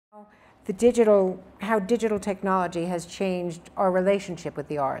how digital technology has changed our relationship with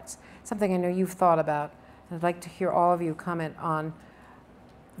the arts. Something I know you've thought about. I'd like to hear all of you comment on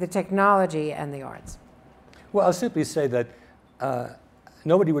the technology and the arts. Well, I'll simply say that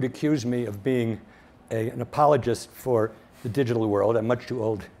nobody would accuse me of being an apologist for the digital world. I'm much too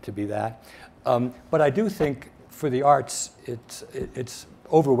old to be that. But I do think for the arts, it's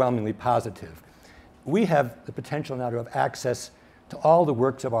overwhelmingly positive. We have the potential now to have access to all the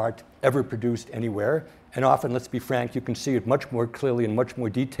works of art ever produced anywhere. And often, let's be frank, you can see it much more clearly and much more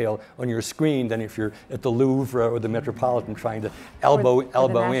detail on your screen than if you're at the Louvre or the Metropolitan trying to elbow the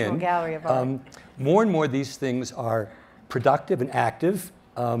National in. Gallery of Art. More and more these things are productive and active.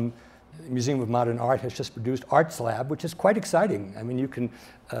 The Museum of Modern Art has just produced Arts Lab, which is quite exciting. I mean, you can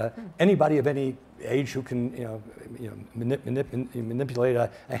anybody of any age who can manipulate a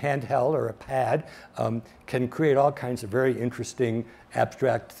handheld or a pad can create all kinds of very interesting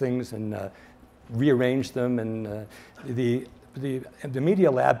abstract things and rearrange them. And the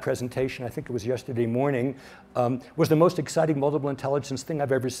Media Lab presentation, I think it was yesterday morning, was the most exciting multiple intelligence thing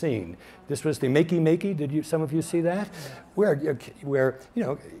I've ever seen. This was the Makey. Did some of you see that? Where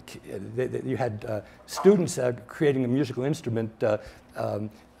you had students creating a musical instrument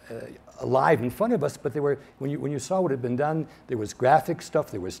alive in front of us, but there were, when you saw what had been done, there was graphic stuff,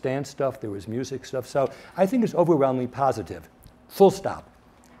 there was dance stuff, there was music stuff. So I think it's overwhelmingly positive. Full stop.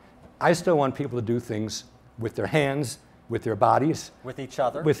 I still want people to do things with their hands, with their bodies. With each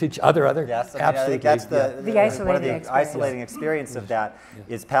other. With each other. Yes, I mean, absolutely. I think that's the isolating experience of that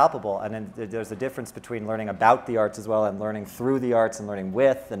is palpable. And then there's a difference between learning about the arts as well and learning through the arts and learning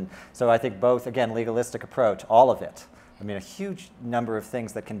with. And so I think both, again, legalistic approach, all of it. I mean, a huge number of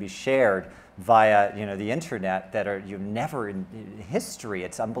things that can be shared via the internet that are never in history.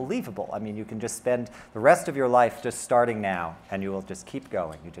 It's unbelievable. I mean, you can just spend the rest of your life just starting now, and you will just keep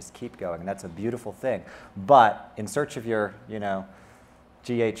going. You just keep going, and that's a beautiful thing. But in search of your,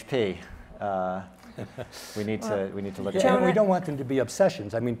 GHP, we need to look at it. And we don't want them to be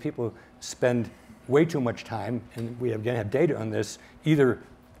obsessions. I mean, people spend way too much time, and we again have data on this, either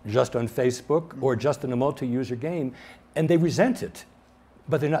just on Facebook or just in a multi-user game, and they resent it.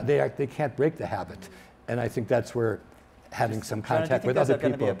 But they can't break the habit. And I think that's where having some contact with other people.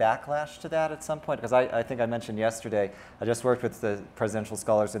 Do you think there's going to be a backlash to that at some point? Because I think I mentioned yesterday, I just worked with the presidential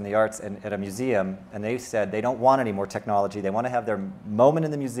scholars in the arts at a museum, and they said they don't want any more technology. They want to have their moment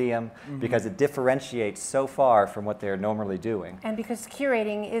in the museum because it differentiates so far from what they're normally doing. And because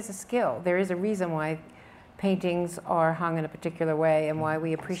curating is a skill. There is a reason why paintings are hung in a particular way and why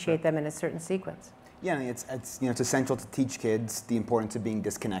we appreciate them in a certain sequence. Yeah, I mean, it's essential to teach kids the importance of being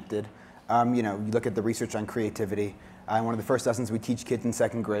disconnected. You look at the research on creativity. One of the first lessons we teach kids in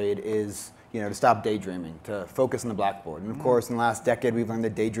second grade is to stop daydreaming, to focus on the blackboard. And of course, in the last decade, we've learned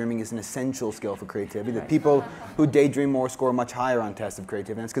that daydreaming is an essential skill for creativity. That people who daydream more score much higher on tests of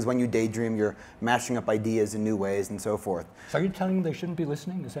creativity. And it's because when you daydream, you're mashing up ideas in new ways and so forth. So are you telling them they shouldn't be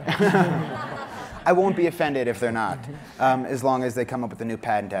listening? Is that I won't be offended if they're not, as long as they come up with a new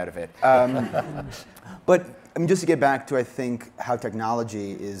patent out of it. But I mean, just to get back to, I think, how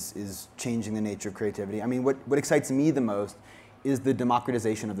technology is changing the nature of creativity. I mean, what excites me the most is the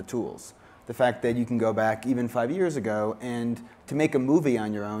democratization of the tools. The fact that you can go back even 5 years ago, and to make a movie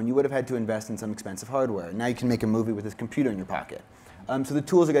on your own, you would have had to invest in some expensive hardware. Now you can make a movie with this computer in your pocket. So the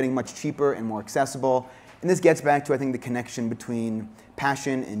tools are getting much cheaper and more accessible. And this gets back to, I think, the connection between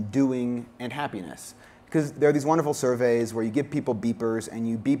passion and doing and happiness. Because there are these wonderful surveys where you give people beepers and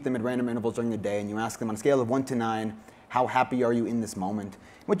you beep them at random intervals during the day and you ask them on a scale of 1 to 9, how happy are you in this moment?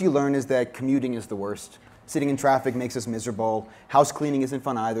 What you learn is that commuting is the worst. Sitting in traffic makes us miserable. House cleaning isn't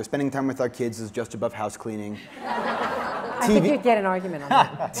fun either. Spending time with our kids is just above house cleaning. I think you'd get an argument on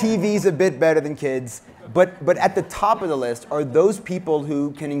that. TV's a bit better than kids. But at the top of the list are those people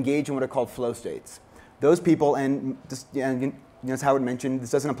who can engage in what are called flow states. Those people, and just, as Howard mentioned, this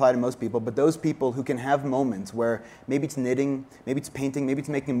doesn't apply to most people, but those people who can have moments where maybe it's knitting, maybe it's painting, maybe it's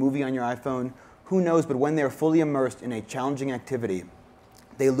making a movie on your iPhone, who knows, but when they're fully immersed in a challenging activity,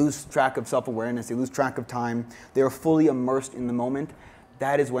 they lose track of self-awareness, they lose track of time, they are fully immersed in the moment.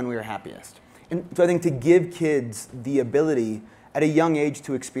 That is when we are happiest. And so I think to give kids the ability at a young age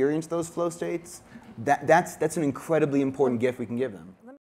to experience those flow states, that's an incredibly important gift we can give them.